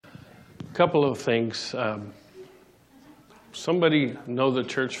Couple of things. Somebody know the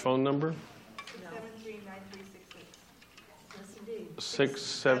church phone number?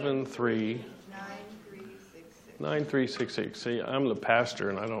 673 9366. See, I'm the pastor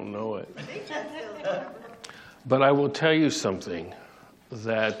and I don't know it. But I will tell you something,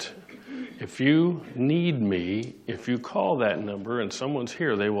 that if you need me, if you call that number and someone's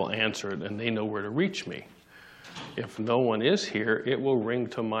here, they will answer it and they know where to reach me. If no one is here, it will ring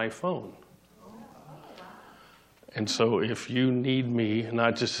to my phone. And so if you need me,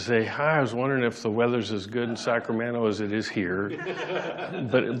 not just to say, hi, I was wondering if the weather's as good in Sacramento as it is here,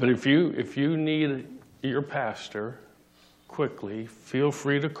 but if you need your pastor quickly, feel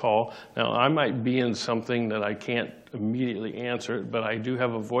free to call. Now, I might be in something that I can't immediately answer it, but I do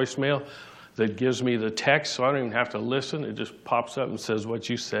have a voicemail that gives me the text, so I don't even have to listen. It just pops up and says what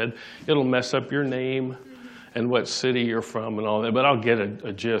you said. It'll mess up your name and what city you're from and all that, but I'll get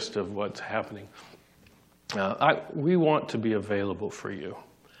a gist of what's happening. We want to be available for you.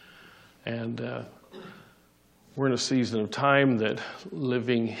 And we're in a season of time that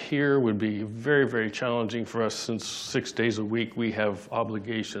living here would be very, very challenging for us, since 6 days a week we have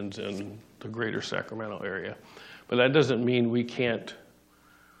obligations in the greater Sacramento area. But that doesn't mean we can't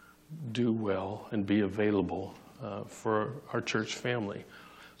do well and be available for our church family.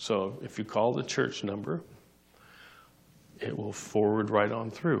 So if you call the church number, it will forward right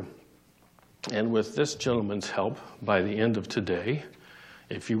on through. And with this gentleman's help, by the end of today,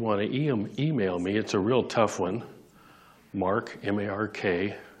 if you want to email me, it's a real tough one, Mark,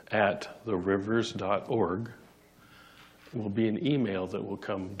 M-A-R-K, @therivers.org, will be an email that will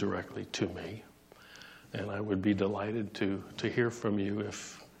come directly to me. And I would be delighted to hear from you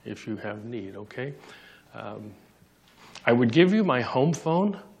if you have need, okay? I would give you my home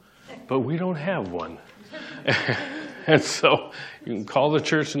phone, but we don't have one. And so you can call the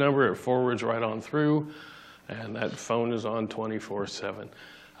church number, it forwards right on through, and that phone is on 24/7.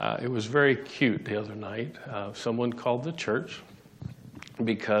 It was very cute the other night. Someone called the church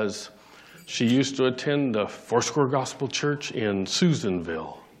because she used to attend the Foursquare Gospel Church in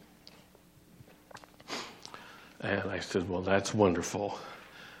Susanville. And I said, well, that's wonderful.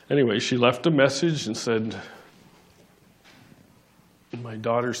 Anyway, she left a message and said, my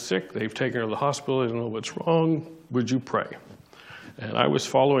daughter's sick. They've taken her to the hospital. They don't know what's wrong. Would you pray? And I was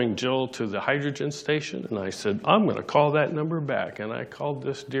following Jill to the hydrogen station, and I said, I'm going to call that number back. And I called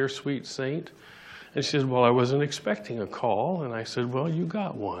this dear, sweet saint. And she said, well, I wasn't expecting a call. And I said, well, you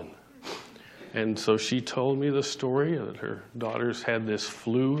got one. And so she told me the story that her daughter's had this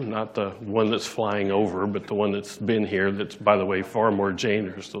flu, not the one that's flying over, but the one that's been here, that's, by the way, far more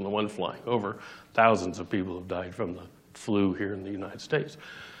dangerous than the one flying over. Thousands of people have died from the flu here in the United States.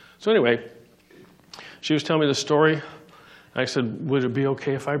 So anyway, she was telling me the story. I said, would it be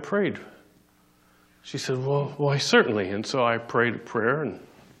okay if I prayed? She said, well, certainly. And so I prayed a prayer, and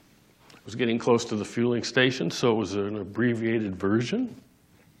I was getting close to the fueling station, so it was an abbreviated version.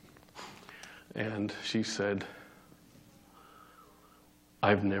 And she said,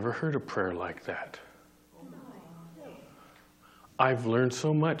 I've never heard a prayer like that. I've learned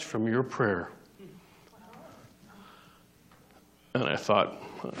so much from your prayer. And I thought,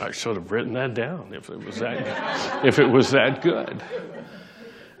 I should have written that down if it was that good.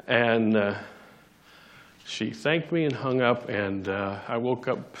 And she thanked me and hung up, and I woke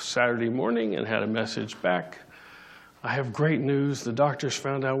up Saturday morning and had a message back. I have great news. The doctors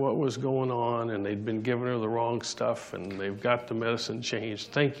found out what was going on, and they'd been giving her the wrong stuff, and they've got the medicine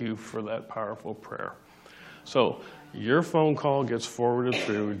changed. Thank you for that powerful prayer. So your phone call gets forwarded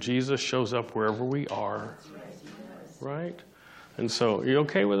through. Jesus shows up wherever we are, right? And so, are you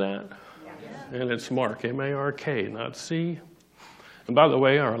okay with that? Yeah. And it's Mark, M-A-R-K, not C. And by the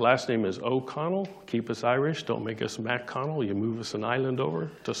way, our last name is O'Connell. Keep us Irish. Don't make us MacConnell. You move us an island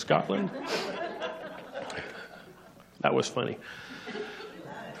over to Scotland. That was funny.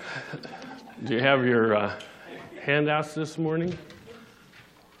 Do you have your handouts this morning?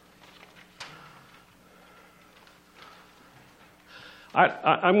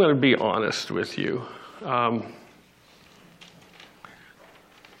 I'm going to be honest with you.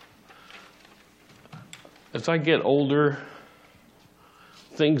 As I get older,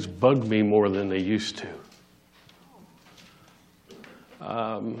 things bug me more than they used to.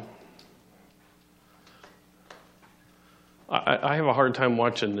 I have a hard time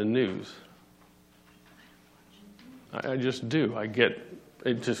watching the news. I just do. I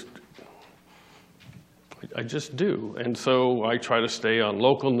just do. And so I try to stay on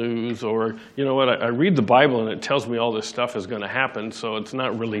local news, or, you know what, I read the Bible and it tells me all this stuff is going to happen, so it's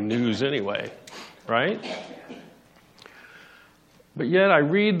not really news anyway, right? But yet I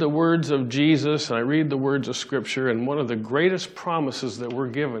read the words of Jesus and I read the words of Scripture, and one of the greatest promises that we're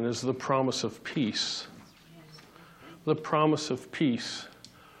given is the promise of peace. The promise of peace.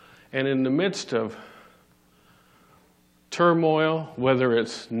 And in the midst of turmoil, whether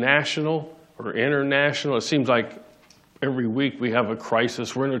it's national or international, it seems like every week we have a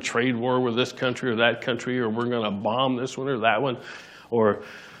crisis. We're in a trade war with this country or that country, or we're going to bomb this one or that one, or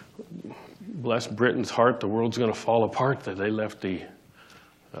bless Britain's heart, the world's going to fall apart, that they left the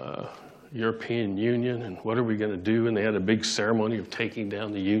European Union, and what are we going to do? And they had a big ceremony of taking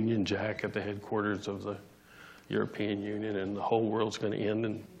down the Union Jack at the headquarters of the European Union, and the whole world's going to end,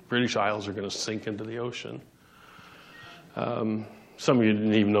 and British Isles are going to sink into the ocean. Some of you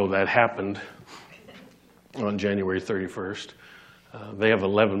didn't even know that happened on January 31st. They have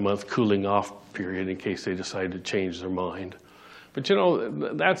an 11-month cooling off period in case they decide to change their mind. But you know,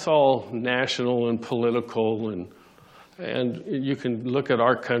 that's all national and political, and you can look at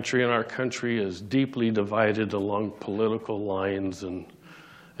our country, and our country is deeply divided along political lines and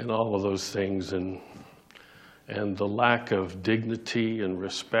all of those things, and the lack of dignity and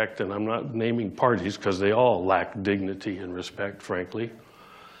respect, and I'm not naming parties because they all lack dignity and respect, frankly.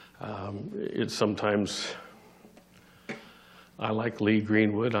 It's sometimes, I like Lee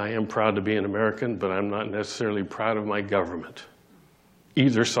Greenwood. I am proud to be an American, but I'm not necessarily proud of my government.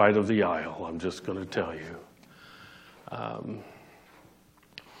 Either side of the aisle, I'm just going to tell you.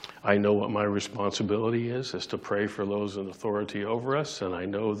 I know what my responsibility is to pray for those in authority over us, and I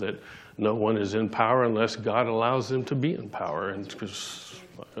know that no one is in power unless God allows them to be in power. And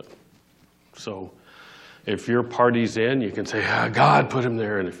so if your party's in, you can say, God put him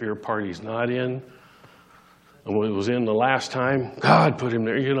there. And if your party's not in, and when it was in the last time, God put him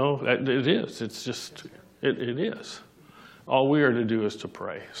there. You know, it is. It's just, it is. All we are to do is to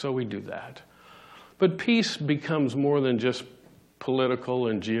pray. So we do that. But peace becomes more than just political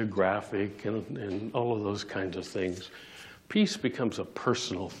and geographic and all of those kinds of things. Peace becomes a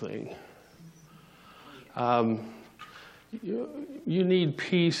personal thing. You need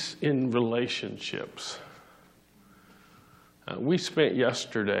peace in relationships. We spent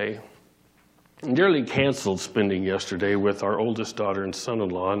yesterday, nearly canceled spending yesterday with our oldest daughter and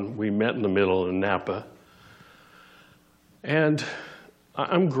son-in-law, and we met in the middle in Napa. And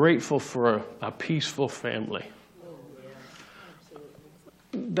I'm grateful for a peaceful family.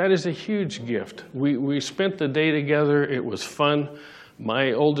 That is a huge gift. We spent the day together. It was fun.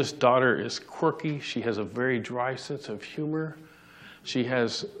 My oldest daughter is quirky. She has a very dry sense of humor. She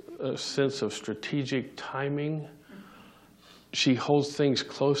has a sense of strategic timing. She holds things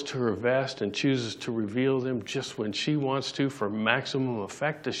close to her vest and chooses to reveal them just when she wants to for maximum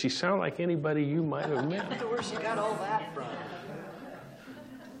effect. Does she sound like anybody you might have met? Where she got all that from?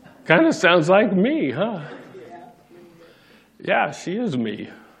 Kind of sounds like me, huh? Yeah, she is me.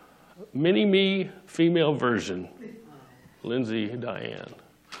 Mini-me, female version. Lindsay Diane.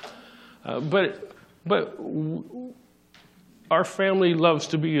 But our family loves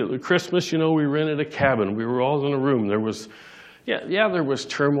to be at Christmas. You know, we rented a cabin. We were all in a room. There was, there was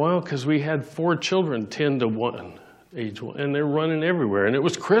turmoil because we had 4 children, 10 to 1, age 1, and they're running everywhere. And it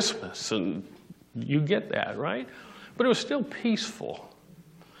was Christmas, and you get that, right? But it was still peaceful.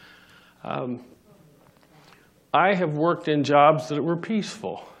 I have worked in jobs that were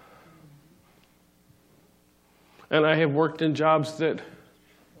peaceful. And I have worked in jobs that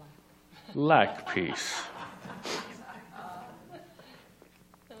lack peace.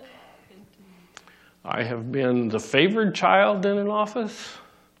 I have been the favored child in an office,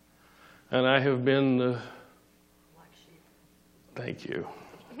 and I have been the... Thank you.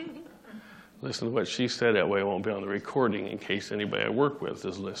 Listen to what she said, that way it won't be on the recording in case anybody I work with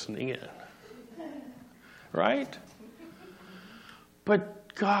is listening in. Right?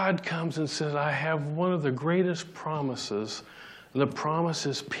 But God comes and says, I have one of the greatest promises. The promise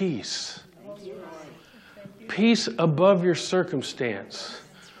is peace. Peace above your circumstance.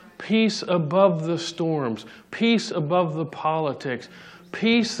 Peace above the storms. Peace above the politics.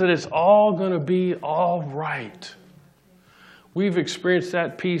 Peace that it's all going to be all right. We've experienced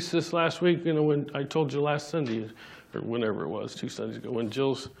that peace this last week. You know, when I told you last Sunday, or whenever it was, 2 Sundays ago, when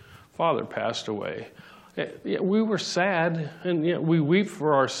Jill's father passed away. We were sad, and we weep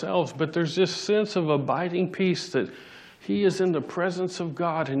for ourselves, but there's this sense of abiding peace that he is in the presence of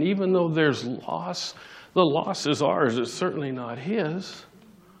God, and even though there's loss, the loss is ours. It's certainly not his.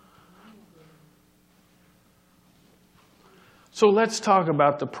 So let's talk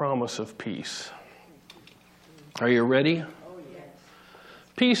about the promise of peace. Are you ready?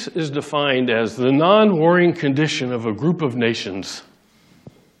 Peace is defined as the non-warring condition of a group of nations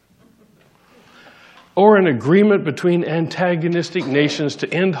or an agreement between antagonistic nations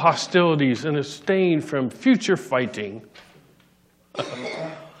to end hostilities and abstain from future fighting.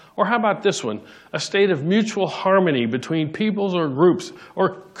 Or how about this one? A state of mutual harmony between peoples or groups,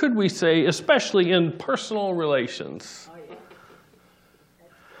 or could we say, especially in personal relations.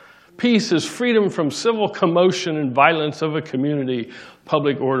 Peace is freedom from civil commotion and violence of a community,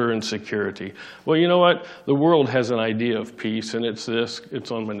 public order and security. Well, you know what? The world has an idea of peace, and it's this.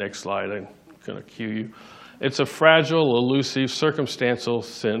 It's on my next slide. I'm going to cue you. It's a fragile, elusive, circumstantial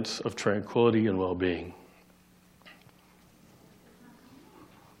sense of tranquility and well-being.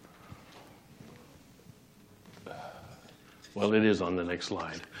 Well, it is on the next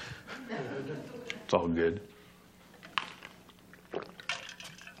slide. It's all good.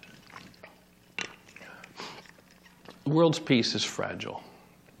 The world's peace is fragile.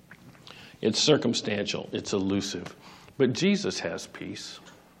 It's circumstantial. It's elusive. But Jesus has peace.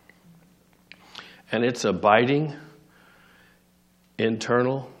 And it's abiding,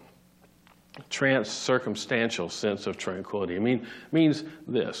 internal, trans-circumstantial sense of tranquility. Means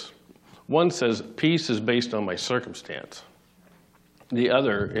this. One says peace is based on my circumstance. The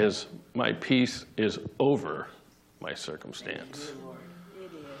other is my peace is over my circumstance.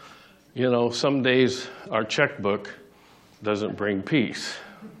 You know, some days our checkbook doesn't bring peace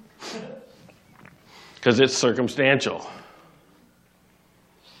because it's circumstantial.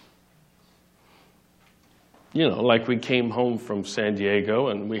 You know, like we came home from San Diego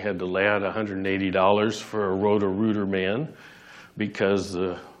and we had to lay out $180 for a Roto-Rooter man because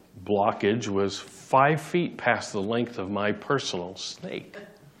the blockage was 5 feet past the length of my personal snake.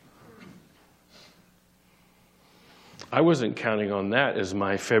 I wasn't counting on that as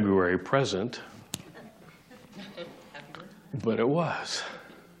my February present, but it was.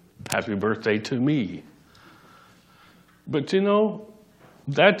 Happy birthday to me. But you know,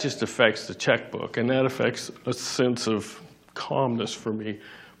 that just affects the checkbook, and that affects a sense of calmness for me.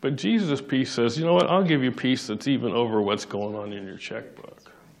 But Jesus' peace says, you know what, I'll give you peace that's even over what's going on in your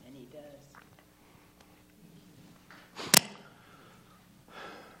checkbook. And he does.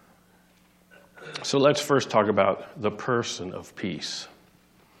 So let's first talk about the person of peace.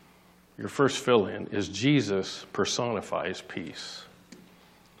 Your first fill-in is Jesus personifies peace.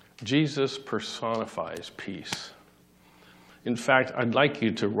 Jesus personifies peace. In fact, I'd like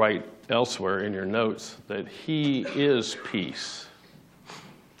you to write elsewhere in your notes that he is peace.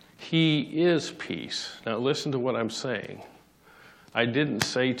 He is peace. Now listen to what I'm saying. I didn't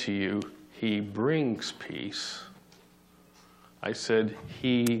say to you, he brings peace. I said,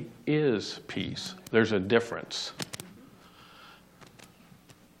 he is peace. There's a difference.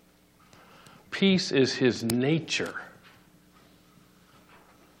 Peace is his nature.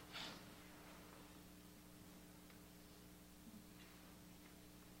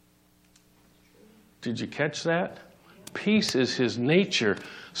 Did you catch that? Peace is his nature.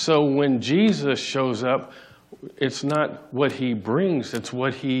 So when Jesus shows up, it's not what he brings, it's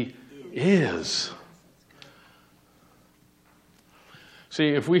what he is. See,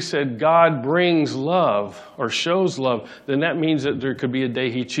 if we said God brings love or shows love, then that means that there could be a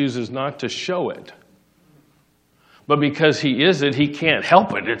day he chooses not to show it. But because he is it, he can't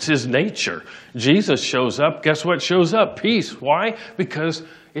help it. It's his nature. Jesus shows up. Guess what shows up? Peace. Why? Because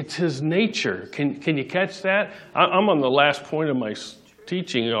it's his nature. Can you catch that? I'm on the last point of my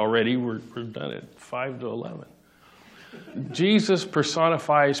teaching already. We're done at 5 to 11. Jesus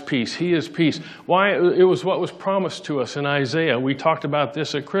personifies peace. He is peace. Why? It was what was promised to us in Isaiah. We talked about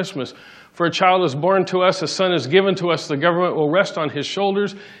this at Christmas. For a child is born to us, a son is given to us, the government will rest on his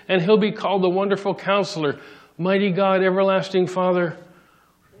shoulders, and he'll be called the Wonderful Counselor, Mighty God, Everlasting Father,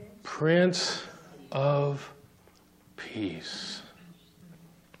 Prince of Peace.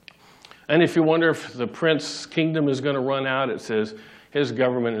 And if you wonder if the Prince's kingdom is going to run out, it says his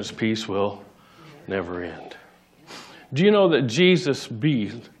government and his peace will never end. Do you know that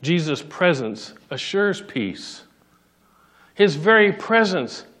Jesus' presence assures peace? His very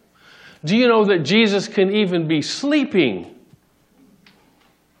presence. Do you know that Jesus can even be sleeping?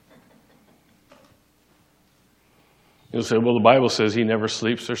 You'll say, well, the Bible says he never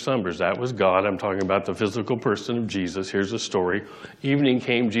sleeps or slumbers. That was God. I'm talking about the physical person of Jesus. Here's the story. Evening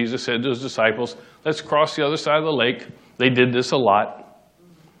came, Jesus said to his disciples, let's cross the other side of the lake. They did this a lot.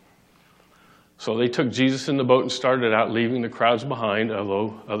 So they took Jesus in the boat and started out, leaving the crowds behind,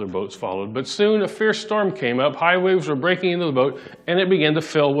 although other boats followed. But soon a fierce storm came up, high waves were breaking into the boat, and it began to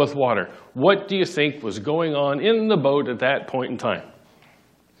fill with water. What do you think was going on in the boat at that point in time?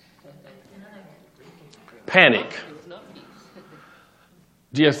 Panic.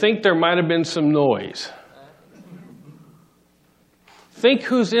 Do you think there might have been some noise? Think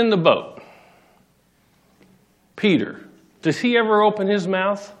who's in the boat. Peter. Does he ever open his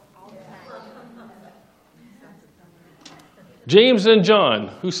mouth? James and John,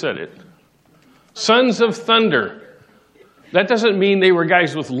 who said it? Sons of thunder. That doesn't mean they were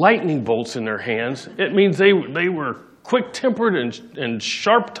guys with lightning bolts in their hands. It means they were quick-tempered and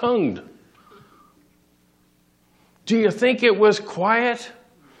sharp-tongued. Do you think it was quiet?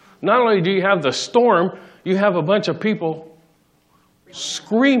 Not only do you have the storm, you have a bunch of people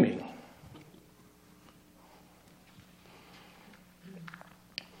screaming.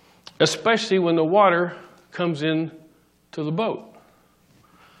 Especially when the water comes in to the boat.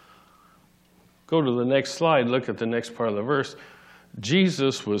 Go to the next slide, look at the next part of the verse.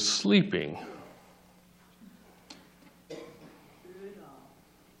 Jesus was sleeping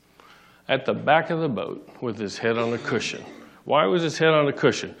at the back of the boat with his head on a cushion. Why was his head on a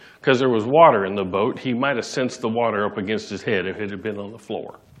cushion? Because there was water in the boat. He might have sensed the water up against his head if it had been on the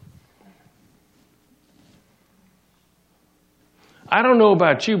floor. I don't know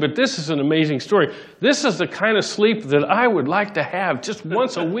about you, but this is an amazing story. This is the kind of sleep that I would like to have just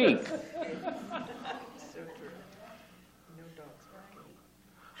once a week.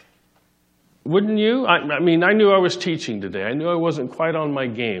 Wouldn't you? I mean, I knew I was teaching today. I knew I wasn't quite on my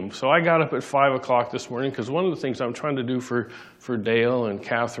game. So I got up at 5 o'clock this morning because one of the things I'm trying to do for Dale and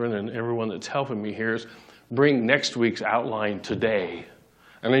Catherine and everyone that's helping me here is bring next week's outline today.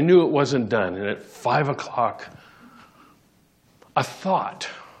 And I knew it wasn't done. And at 5 o'clock, a thought,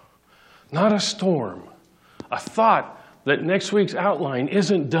 not a storm, a thought that next week's outline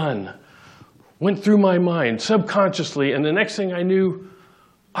isn't done went through my mind subconsciously. And the next thing I knew,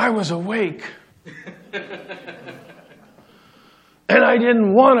 I was awake. And I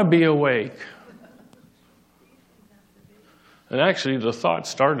didn't want to be awake. And actually, the thought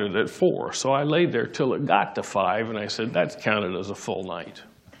started at 4. So I laid there till it got to 5, and I said, that's counted as a full night.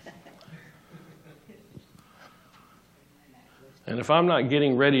 And if I'm not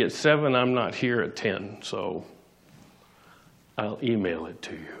getting ready at 7, I'm not here at 10. So I'll email it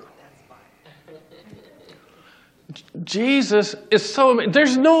to you. Jesus is so,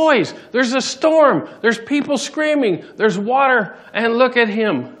 there's noise, there's a storm, there's people screaming, there's water, and look at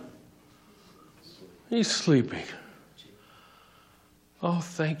him. He's sleeping. Oh,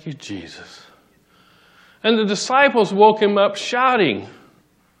 thank you, Jesus. And the disciples woke him up shouting.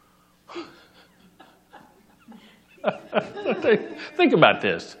 Think about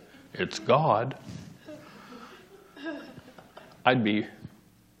this. It's God. I'd be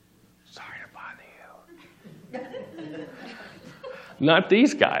sorry to bother you. Not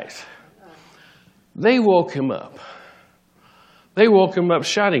these guys. They woke him up. They woke him up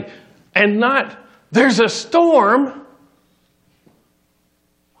shouting. And not, there's a storm.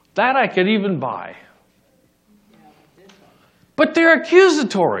 That I could even buy. But they're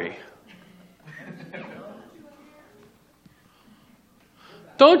accusatory.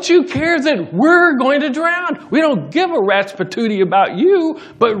 Don't you care that we're going to drown? We don't give a rat's patootie about you,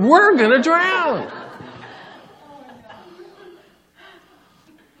 but we're going to drown.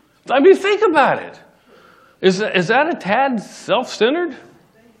 I mean, think about it. Is that a tad self-centered?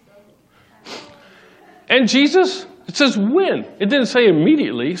 And Jesus, it says when. It didn't say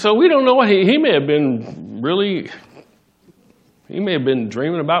immediately, so we don't know what he may have been really, he may have been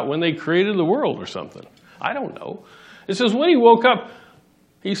dreaming about when they created the world or something. I don't know. It says when he woke up,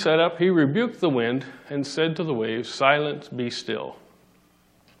 he sat up, he rebuked the wind and said to the waves, silence, be still.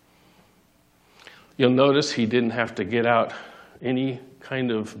 You'll notice he didn't have to get out any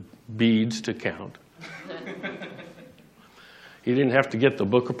kind of beads to count. He didn't have to get the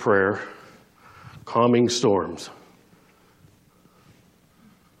book of prayer, calming storms.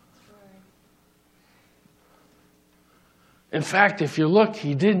 In fact, if you look,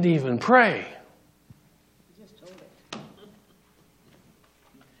 he didn't even pray.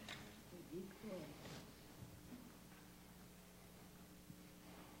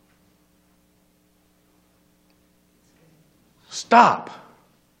 Stop.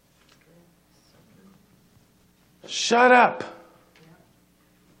 Shut up.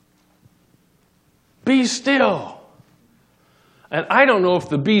 Be still. And I don't know if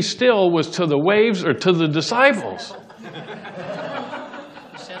the be still was to the waves or to the disciples.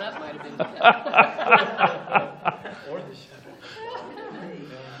 Shut up might have been.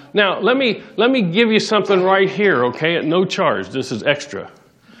 Now, let me give you something right here, okay, at no charge. This is extra.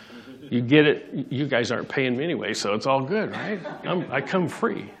 You get it. You guys aren't paying me anyway, so it's all good, right? I come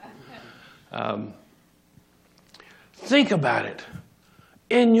free. Think about it.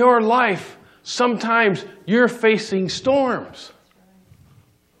 In your life, sometimes you're facing storms.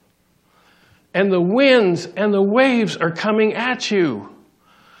 And the winds and the waves are coming at you.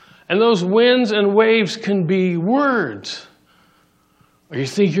 And those winds and waves can be words. Or you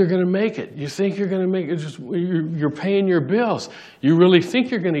think you're going to make it. You think you're going to make it. You're paying your bills. You really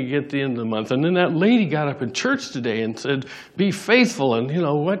think you're going to get the end of the month. And then that lady got up in church today and said, be faithful. And you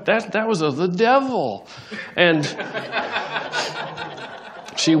know what? That was of the devil. And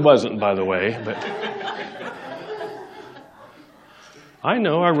she wasn't, by the way. But I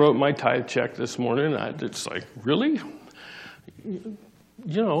know I wrote my tithe check this morning. It's like, really?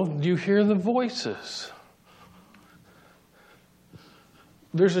 You know, you hear the voices.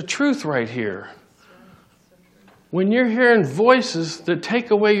 There's a truth right here. When you're hearing voices that take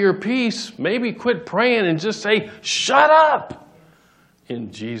away your peace, maybe quit praying and just say, shut up,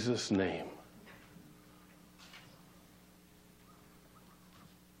 in Jesus' name.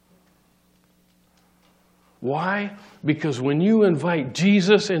 Why? Because when you invite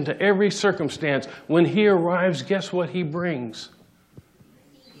Jesus into every circumstance, when he arrives, guess what he brings?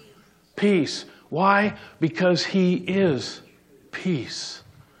 Peace. Why? Because he is peace.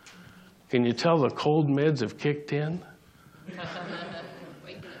 Can you tell the cold meds have kicked in?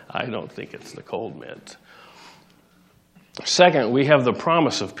 I don't think it's the cold meds. Second, we have the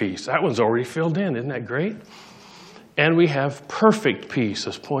promise of peace. That one's already filled in. Isn't that great? And we have perfect peace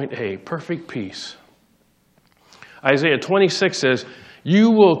as point A, perfect peace. Isaiah 26 says, you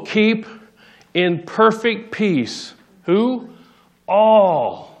will keep in perfect peace. Who?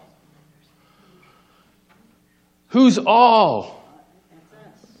 All. Who's all?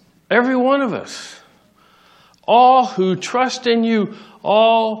 Every one of us. All who trust in you,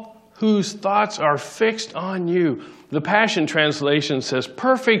 all whose thoughts are fixed on you. The Passion Translation says,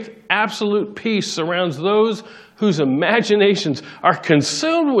 perfect, absolute peace surrounds those whose imaginations are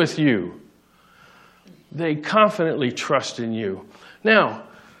consumed with you. They confidently trust in you. Now,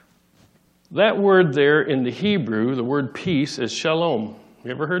 that word there in the Hebrew, the word peace, is shalom.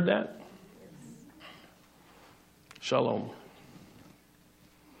 You ever heard that? Shalom.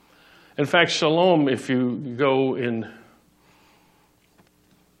 In fact, shalom, if you go in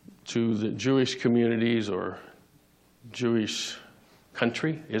to the Jewish communities or Jewish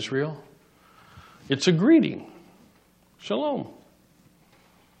country, Israel, it's a greeting. Shalom.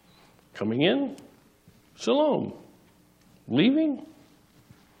 Coming in, shalom. Leaving,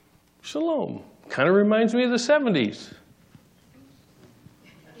 shalom. Kind of reminds me of the 70s.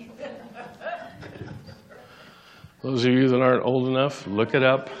 Those of you that aren't old enough, look it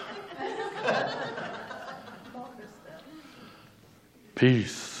up.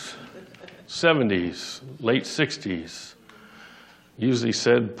 Peace. 70s, late 60s. Usually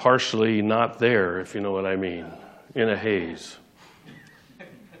said partially not there, if you know what I mean, in a haze.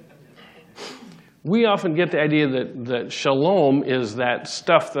 We often get the idea that shalom is that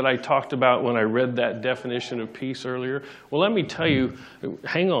stuff that I talked about when I read that definition of peace earlier. Well, let me tell you,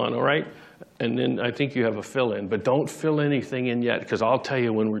 hang on, all right? And then I think you have a fill-in, but don't fill anything in yet, because I'll tell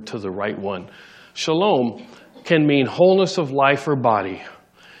you when we're to the right one. Shalom can mean wholeness of life or body.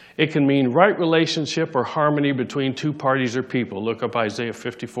 It can mean right relationship or harmony between two parties or people. Look up Isaiah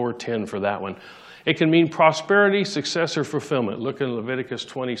 54:10 for that one. It can mean prosperity, success, or fulfillment. Look in Leviticus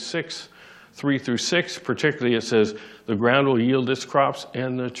 26, 3 through 6. Particularly it says, the ground will yield its crops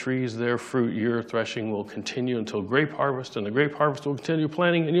and the trees their fruit. Your threshing will continue until grape harvest, and the grape harvest will continue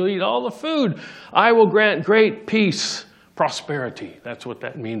planting, and you'll eat all the food. I will grant great peace, prosperity. That's what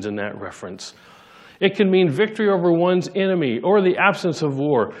that means in that reference. It can mean victory over one's enemy or the absence of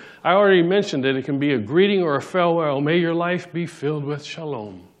war. I already mentioned that it can be a greeting or a farewell. May your life be filled with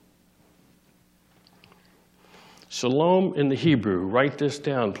shalom. Shalom in the Hebrew, write this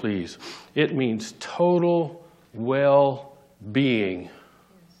down, please. It means total well-being.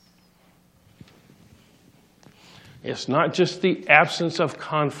 It's not just the absence of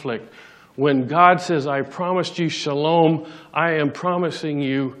conflict. When God says, I promised you shalom, I am promising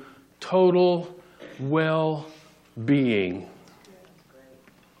you total well-being.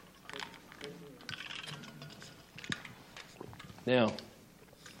 Now,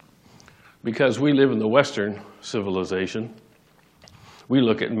 because we live in the Western civilization, we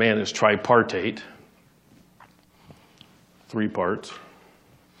look at man as tripartite, 3 parts: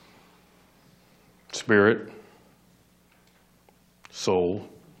 spirit, soul,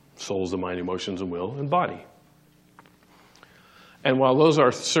 soul's the mind, emotions, and will, and body. And while those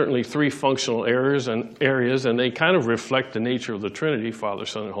are certainly 3 functional areas, and they kind of reflect the nature of the Trinity, Father,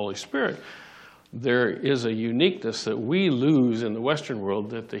 Son, and Holy Spirit, there is a uniqueness that we lose in the Western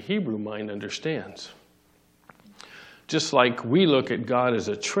world that the Hebrew mind understands. Just like we look at God as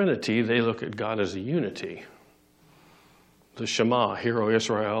a Trinity, they look at God as a unity. The Shema, Hear, O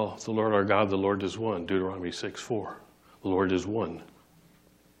Israel, the Lord our God, the Lord is one. Deuteronomy 6:4. The Lord is one.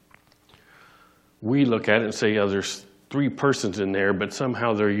 we look at it and say, yeah, there's three persons in there, but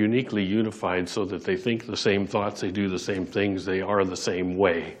somehow they're uniquely unified so that they think the same thoughts, they do the same things, they are the same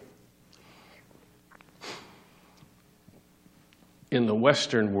way. In the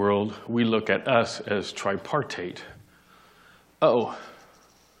Western world, we look at us as tripartite. Oh,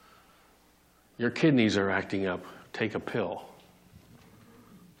 your kidneys are acting up, take a pill.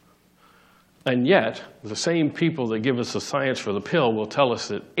 And yet, the same people that give us the science for the pill will tell us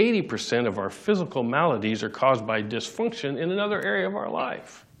that 80% of our physical maladies are caused by dysfunction in another area of our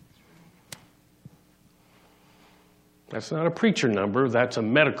life. That's not a preacher number, that's a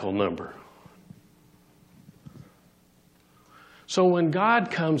medical number. So when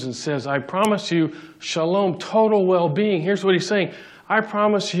God comes and says, I promise you shalom, total well-being, here's what he's saying. I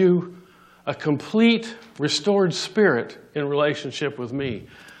promise you a complete, restored spirit in relationship with me.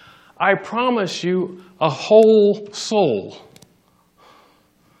 I promise you a whole soul.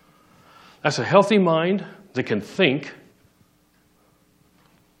 That's a healthy mind that can think.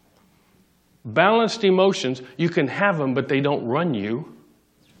 Balanced emotions, you can have them, but they don't run you.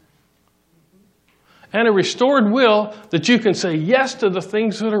 And a restored will that you can say yes to the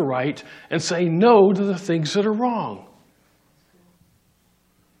things that are right and say no to the things that are wrong.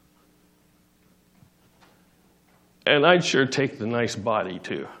 And I'd sure take the nice body,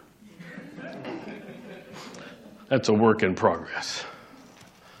 too. That's a work in progress.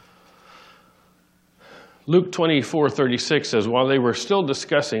 Luke 24:36 says, while they were still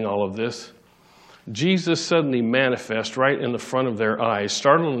discussing all of this, Jesus suddenly manifested right in the front of their eyes.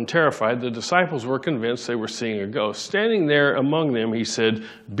 Startled and terrified, the disciples were convinced they were seeing a ghost. Standing there among them, he said,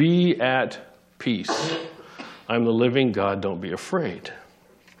 be at peace. I'm the living God, don't be afraid.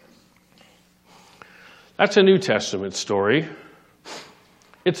 That's a New Testament story.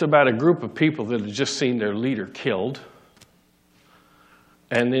 It's about a group of people that had just seen their leader killed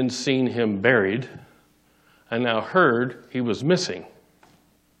and then seen him buried and now heard he was missing.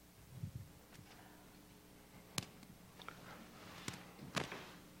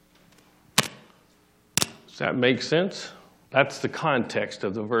 Does that make sense? That's the context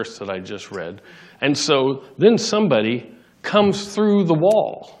of the verse that I just read. And so then somebody comes through the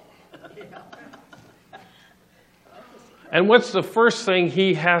wall. And what's the first thing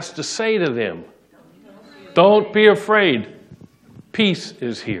he has to say to them? Don't be afraid. Peace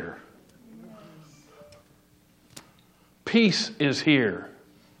is here. Peace is here.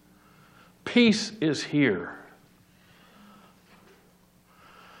 Peace is here.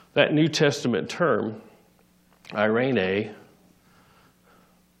 That New Testament term, irene,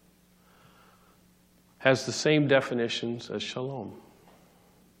 has the same definitions as shalom.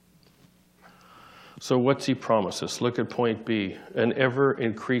 So what's he promised us? Look at point B, an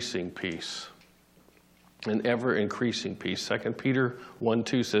ever-increasing peace. An ever-increasing peace. 2 Peter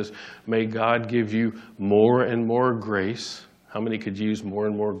 1:2 says, may God give you more and more grace. How many could use more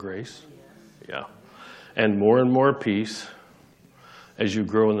and more grace? Yeah. And more peace as you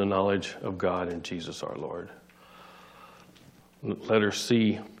grow in the knowledge of God and Jesus our Lord. Letter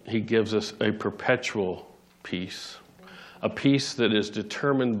C, he gives us a perpetual peace. A peace that is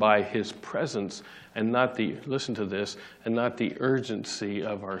determined by his presence and not the, listen to this, and not the urgency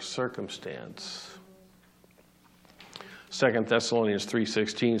of our circumstance. 2 Thessalonians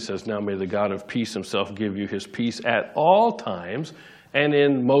 3:16 says, now may the God of peace himself give you his peace at all times and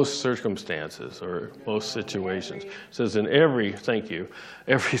in most circumstances or most situations. It says in every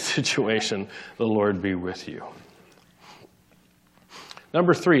situation, the Lord be with you.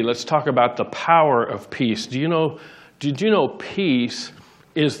 Number 3, let's talk about the power of peace. Did you know peace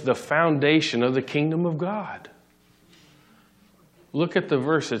is the foundation of the kingdom of God? Look at the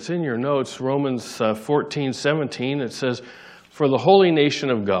verse. It's in your notes, Romans 14:17. It says, for the holy nation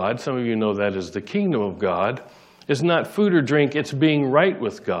of God, some of you know that is the kingdom of God, is not food or drink, it's being right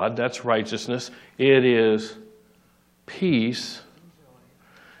with God. That's righteousness. It is peace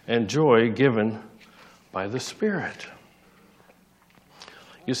and joy given by the Spirit.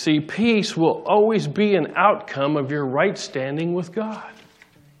 You see, peace will always be an outcome of your right standing with God.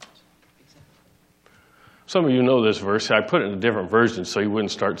 Some of you know this verse. I put it in a different version so you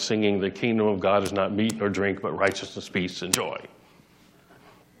wouldn't start singing, the kingdom of God is not meat nor drink, but righteousness, peace, and joy.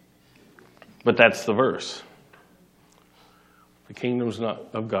 But that's the verse. The kingdom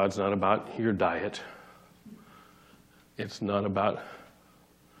of God's not about your diet. It's not about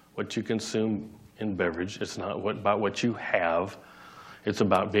what you consume in beverage. It's not about what you have. It's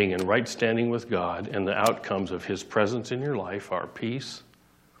about being in right standing with God, and the outcomes of his presence in your life are peace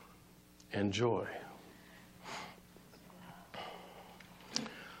and joy.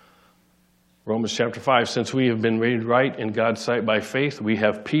 Romans chapter 5, since we have been made right in God's sight by faith, we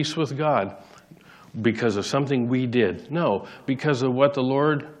have peace with God. because of something we did. No, because of what the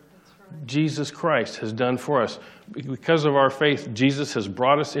Lord Jesus Christ has done for us. Because of our faith, Jesus has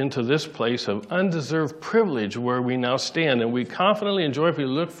brought us into this place of undeserved privilege where we now stand, and we confidently and joyfully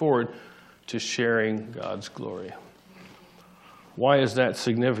look forward to sharing God's glory. Why is that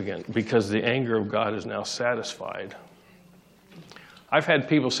significant? Because the anger of God is now satisfied. I've had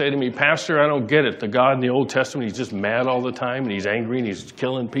people say to me, Pastor, I don't get it. The God in the Old Testament, he's just mad all the time, and he's angry, and he's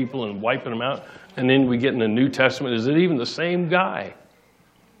killing people and wiping them out. And then we get in the New Testament, is it even the same guy?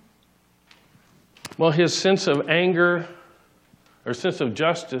 Well, his sense of anger, or sense of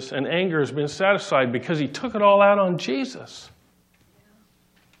justice and anger has been satisfied because he took it all out on Jesus.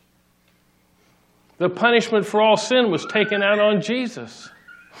 The punishment for all sin was taken out on Jesus.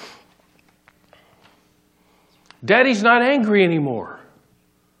 Daddy's not angry anymore.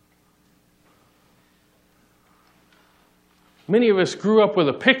 Many of us grew up with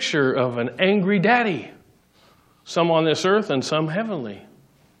a picture of an angry daddy, some on this earth and some heavenly.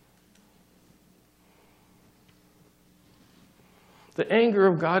 The anger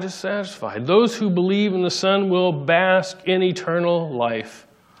of God is satisfied. Those who believe in the Son will bask in eternal life.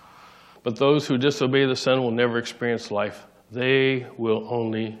 But those who disobey the Son will never experience life. They will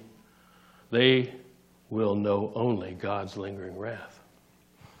know only God's lingering wrath.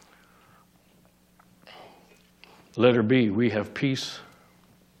 Letter B, we have peace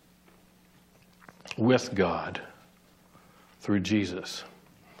with God through Jesus.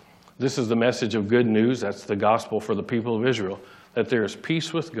 This is the message of good news. That's the gospel for the people of Israel, that there is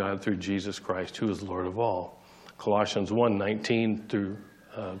peace with God through Jesus Christ, who is Lord of all. Colossians 1:19 through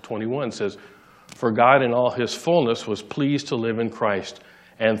 21 says, For God in all his fullness was pleased to live in Christ,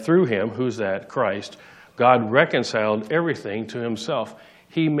 and through him, who's that? Christ, God reconciled everything to himself.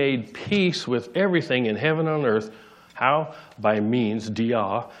 He made peace with everything in heaven and on earth. How? By means,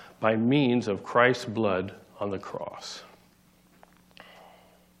 by means of Christ's blood on the cross.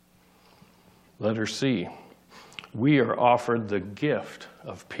 Letter C. We are offered the gift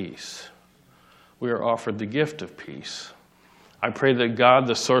of peace. We are offered the gift of peace. I pray that God,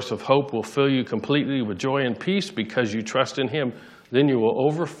 the source of hope, will fill you completely with joy and peace because you trust in him. Then you will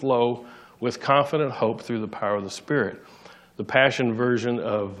overflow with confident hope through the power of the Spirit. The Passion version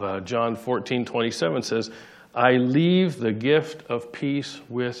of John 14:27 says, I leave the gift of peace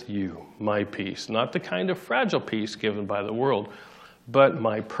with you, my peace. Not the kind of fragile peace given by the world, but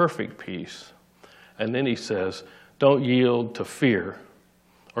my perfect peace. And then he says, don't yield to fear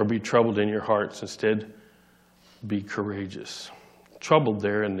or be troubled in your hearts. Instead, be courageous. Troubled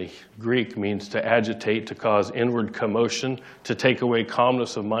there in the Greek means to agitate, to cause inward commotion, to take away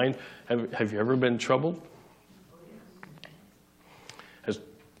calmness of mind. Have you ever been troubled?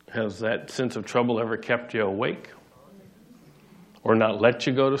 Has that sense of trouble ever kept you awake? Or not let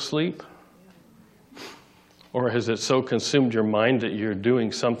you go to sleep? Or has it so consumed your mind that you're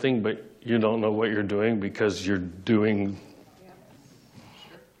doing something, but you don't know what you're doing because you're doing...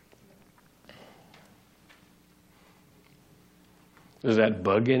 Does that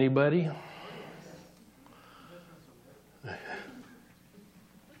bug anybody?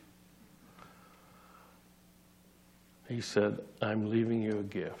 He said, I'm leaving you a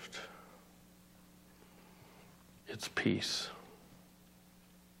gift. It's peace.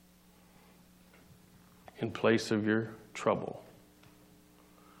 In place of your trouble,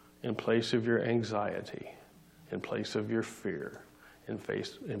 in place of your anxiety, in place of your fear, in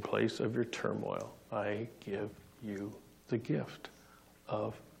place of your turmoil, I give you the gift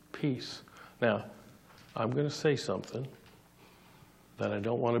of peace. Now, I'm going to say something that I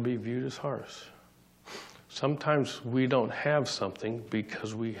don't want to be viewed as harsh. Sometimes we don't have something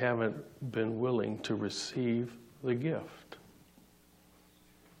because we haven't been willing to receive the gift.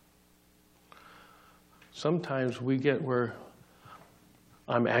 Sometimes we get where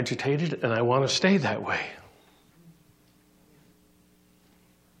I'm agitated and I want to stay that way.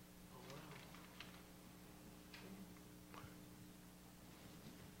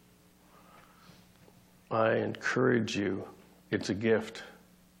 I encourage you, it's a gift.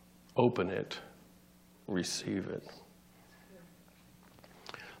 Open it. Receive it.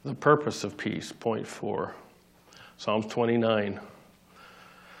 The purpose of peace, point 4. Psalms 29.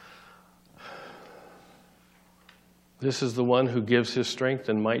 This is the one who gives his strength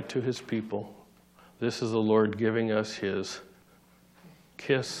and might to his people. This is the Lord giving us his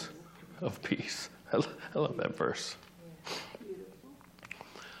kiss of peace. I love that verse.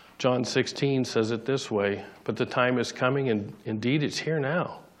 John 16 says it this way, but the time is coming, and indeed it's here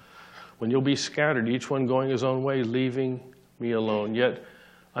now, when you'll be scattered, each one going his own way, leaving me alone. Yet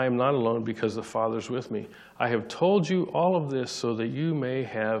I am not alone because the Father's with me. I have told you all of this so that you may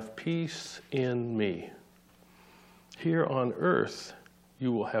have peace in me. Here on earth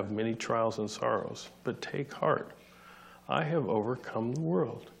you will have many trials and sorrows, but take heart. I have overcome the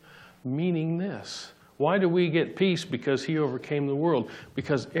world. Meaning this. Why do we get peace? Because he overcame the world.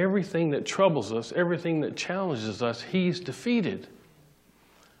 Because everything that troubles us, everything that challenges us, he's defeated.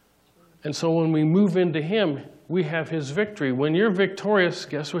 And so when we move into him, we have his victory. When you're victorious,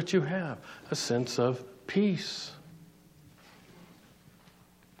 guess what you have? A sense of peace.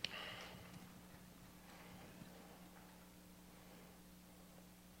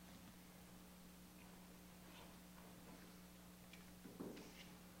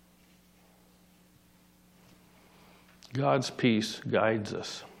 God's peace guides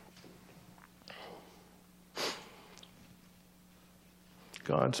us.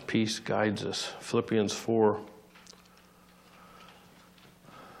 God's peace guides us. Philippians 4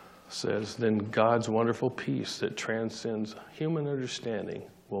 says, then God's wonderful peace that transcends human understanding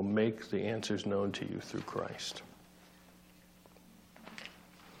will make the answers known to you through Christ.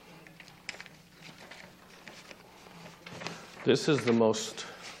 This is the most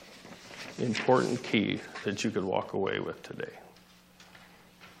important key that you could walk away with today.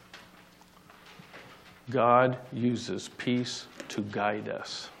 God uses peace to guide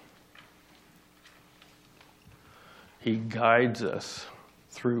us. He guides us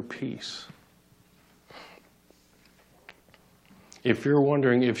through peace. If you're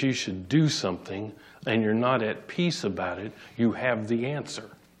wondering if you should do something and you're not at peace about it, you have the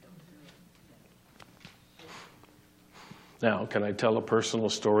answer. Now, can I tell a personal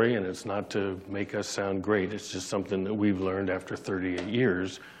story? And it's not to make us sound great. It's just something that we've learned after 38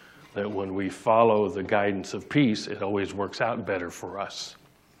 years, that when we follow the guidance of peace, it always works out better for us.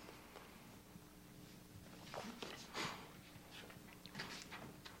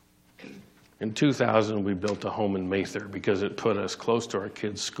 In 2000, we built a home in Mather because it put us close to our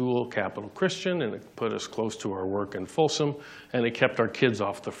kids' school, Capital Christian, and it put us close to our work in Folsom, and it kept our kids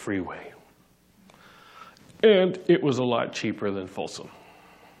off the freeway. And it was a lot cheaper than Folsom.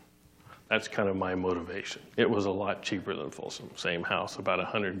 That's kind of my motivation. It was a lot cheaper than Folsom. Same house, about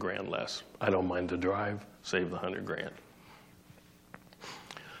 $100,000 less. I don't mind the drive, save the $100,000.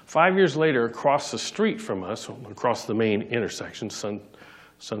 5 years later, across the street from us, across the main intersection,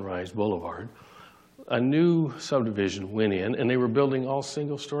 Sunrise Boulevard, a new subdivision went in, and they were building all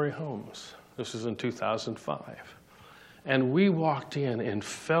single-story homes. This was in 2005. And we walked in and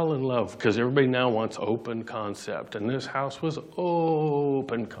fell in love because everybody now wants open concept. And this house was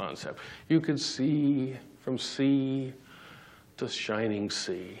open concept. You could see from sea to shining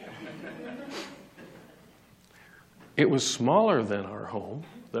sea. It was smaller than our home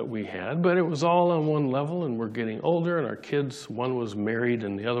that we had, but it was all on one level, and we're getting older, and our kids, one was married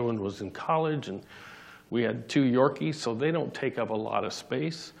and the other one was in college, and we had 2 Yorkies, so they don't take up a lot of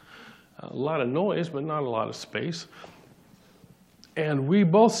space. A lot of noise, but not a lot of space. And we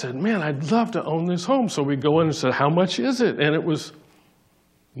both said, man, I'd love to own this home. So we go in and said, how much is it? And it was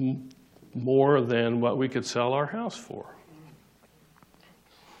more than what we could sell our house for.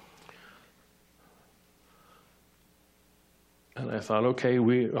 And I thought, okay,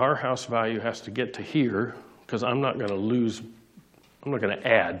 our house value has to get to here because I'm not going to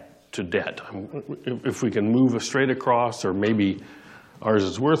add to debt. If we can move straight across, or maybe ours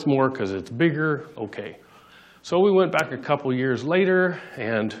is worth more because it's bigger, okay. So we went back a couple years later,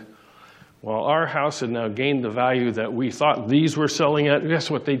 and while our house had now gained the value that we thought these were selling at, guess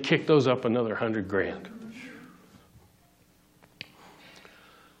what? They'd kick those up another $100,000.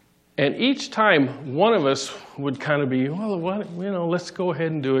 And each time, one of us would kind of be, well, let's go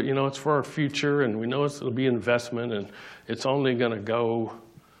ahead and do it. It's for our future, and we know it'll be investment, and it's only going to go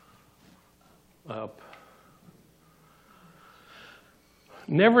up.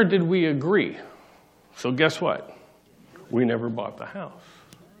 Never did we agree. So guess what? We never bought the house.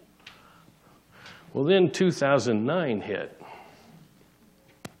 Well, then 2009 hit.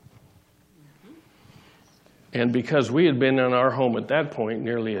 And because we had been in our home at that point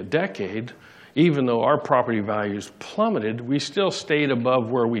nearly a decade, even though our property values plummeted, we still stayed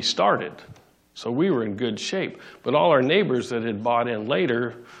above where we started. So we were in good shape. But all our neighbors that had bought in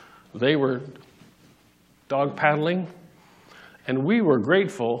later, they were dog paddling. And we were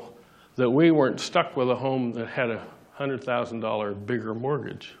grateful that we weren't stuck with a home that had a $100,000 bigger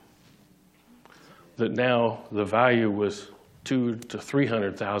mortgage. That now the value was $200,000 to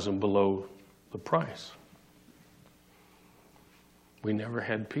 $300,000 below the price. We never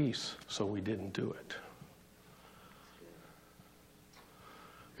had peace, so we didn't do it.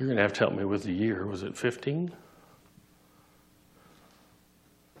 You're going to have to help me with the year. Was it 15?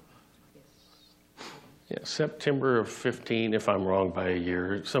 September of 15, if I'm wrong by a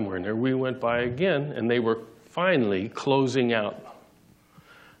year, somewhere in there, we went by again, and they were finally closing out.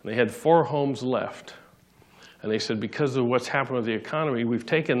 And they had 4 homes left. And they said, because of what's happened with the economy, we've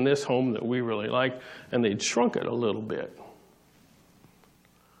taken this home that we really like, and they'd shrunk it a little bit.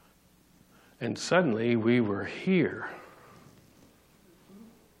 And suddenly we were here.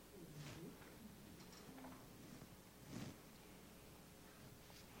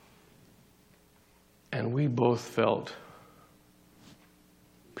 And we both felt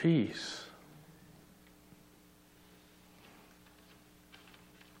peace.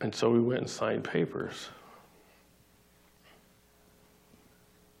 And so we went and signed papers.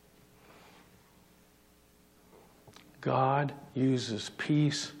 God uses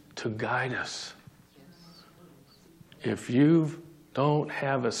peace to guide us. If you don't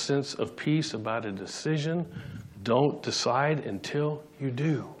have a sense of peace about a decision, don't decide until you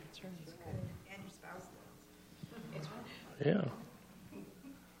do. Yeah.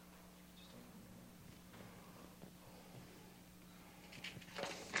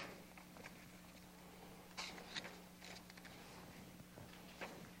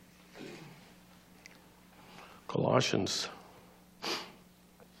 Colossians.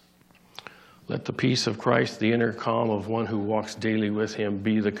 Let the peace of Christ, the inner calm of one who walks daily with him,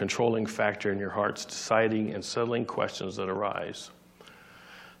 be the controlling factor in your hearts, deciding and settling questions that arise.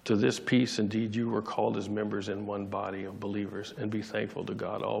 To this peace, indeed, you were called as members in one body of believers, and be thankful to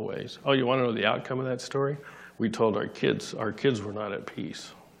God always. Oh, you want to know the outcome of that story? We told our kids were not at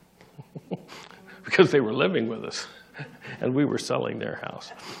peace because they were living with us, and we were selling their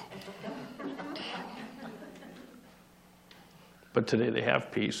house. But today they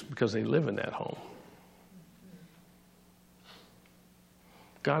have peace because they live in that home.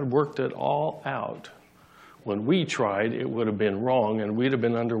 God worked it all out. When we tried, it would have been wrong, and we'd have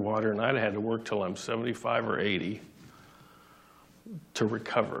been underwater, and I'd have had to work till I'm 75 or 80 to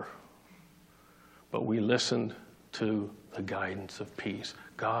recover. But we listened to the guidance of peace.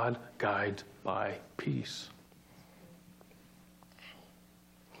 God guides by peace.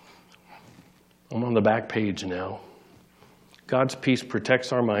 I'm on the back page now. God's peace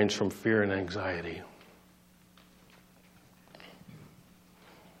protects our minds from fear and anxiety.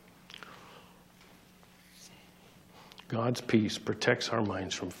 God's peace protects our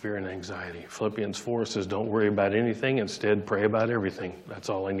minds from fear and anxiety. Philippians 4 says, don't worry about anything. Instead, pray about everything. That's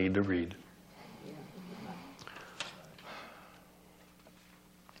all I need to read.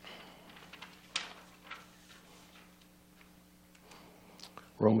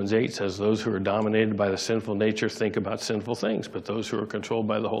 Romans 8 says, those who are dominated by the sinful nature think about sinful things, but those who are controlled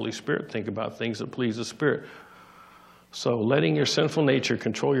by the Holy Spirit think about things that please the Spirit. So letting your sinful nature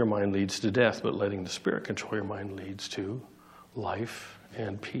control your mind leads to death, but letting the Spirit control your mind leads to life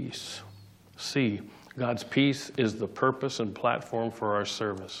and peace. C, God's peace is the purpose and platform for our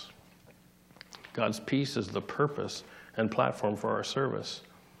service. God's peace is the purpose and platform for our service.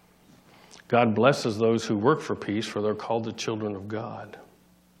 God blesses those who work for peace, for they're called the children of God.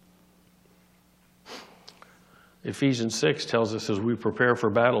 Ephesians 6 tells us, as we prepare for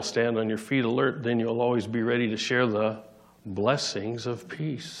battle, stand on your feet alert, then you'll always be ready to share the blessings of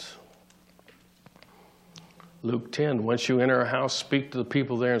peace. Luke 10, once you enter a house, speak to the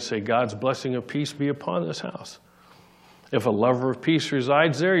people there and say, God's blessing of peace be upon this house. If a lover of peace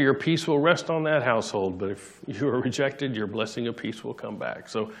resides there, your peace will rest on that household. But if you are rejected, your blessing of peace will come back.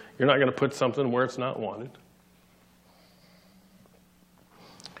 So you're not going to put something where it's not wanted.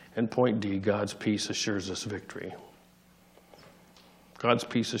 And point D, God's peace assures us victory. God's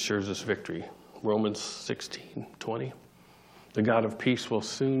peace assures us victory. Romans 16:20. The God of peace will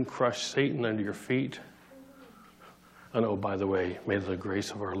soon crush Satan under your feet. And oh, by the way, may the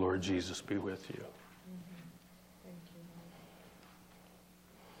grace of our Lord Jesus be with you.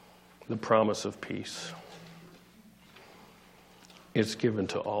 The promise of peace. It's given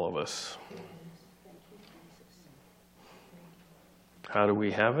to all of us. How do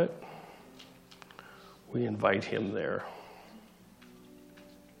we have it? We invite him there.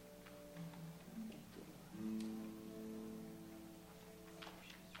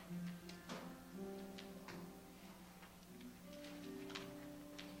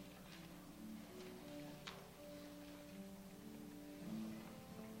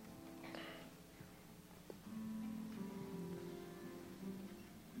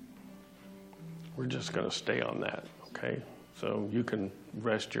 We're just going to stay on that, okay? So you can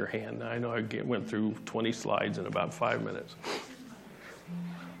rest your hand. I know I went through 20 slides in about 5 minutes.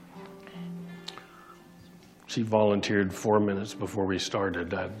 She volunteered 4 minutes before we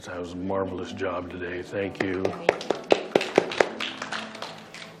started. That was a marvelous job today. Thank you.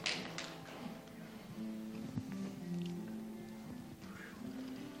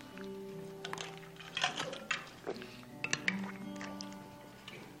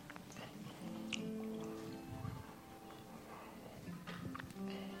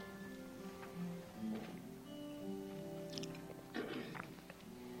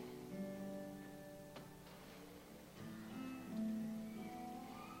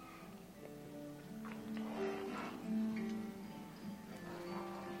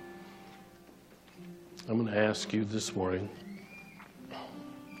 I'm going to ask you this morning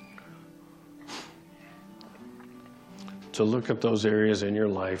to look at those areas in your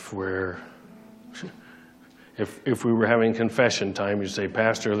life where, if we were having confession time, you'd say,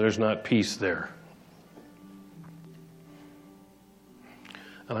 Pastor, there's not peace there.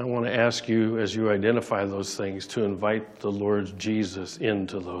 And I want to ask you, as you identify those things, to invite the Lord Jesus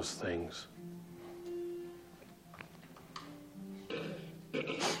into those things.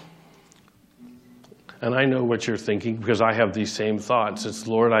 And I know what you're thinking, because I have these same thoughts. It's,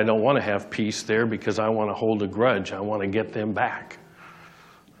 Lord, I don't want to have peace there because I want to hold a grudge. I want to get them back.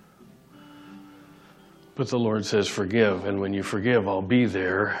 But the Lord says, forgive. And when you forgive, I'll be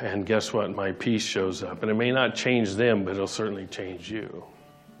there. And guess what? My peace shows up. And it may not change them, but it'll certainly change you.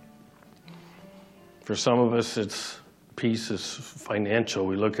 For some of us, peace is financial.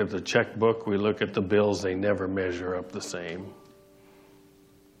 We look at the checkbook. We look at the bills. They never measure up the same.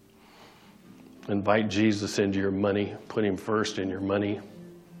 Invite Jesus into your money. Put him first in your money.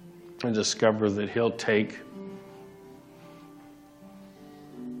 And discover that he'll take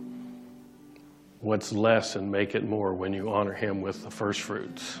what's less and make it more when you honor him with the first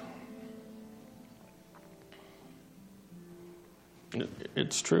fruits.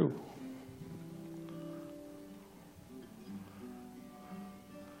 It's true.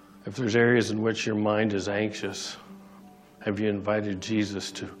 If there's areas in which your mind is anxious, have you invited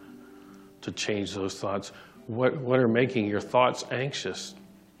Jesus to change those thoughts? What are making your thoughts anxious?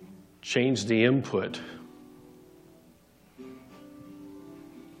 Change the input.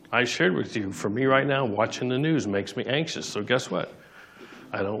 I shared with you, for me right now, watching the news makes me anxious. So guess what?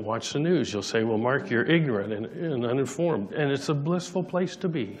 I don't watch the news. You'll say, well, Mark, you're ignorant and uninformed. And it's a blissful place to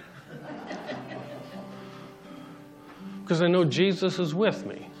be. Because I know Jesus is with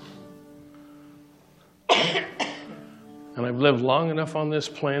me. And I've lived long enough on this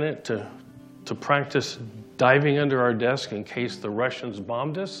planet to practice diving under our desk in case the Russians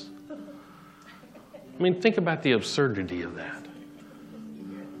bombed us. I mean, think about the absurdity of that.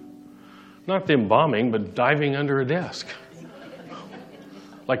 Not them bombing, but diving under a desk.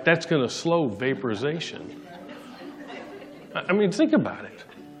 Like that's going to slow vaporization. I mean, think about it.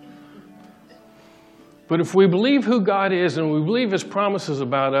 But if we believe who God is and we believe his promises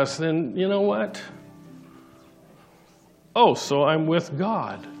about us, then you know what? Oh, so I'm with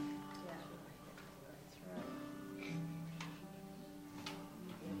God.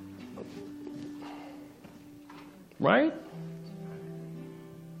 Right?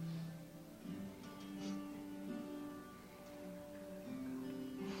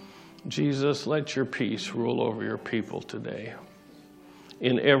 Jesus, let your peace rule over your people today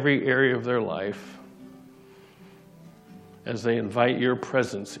in every area of their life as they invite your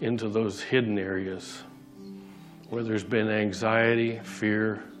presence into those hidden areas where there's been anxiety,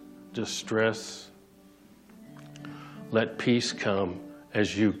 fear, distress. Let peace come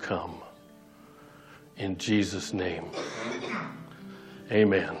as you come. In Jesus' name.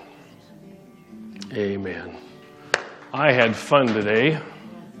 Amen. Amen. I had fun today.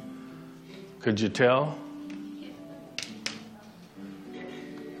 Could you tell?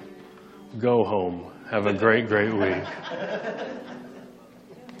 Go home. Have a great, great week.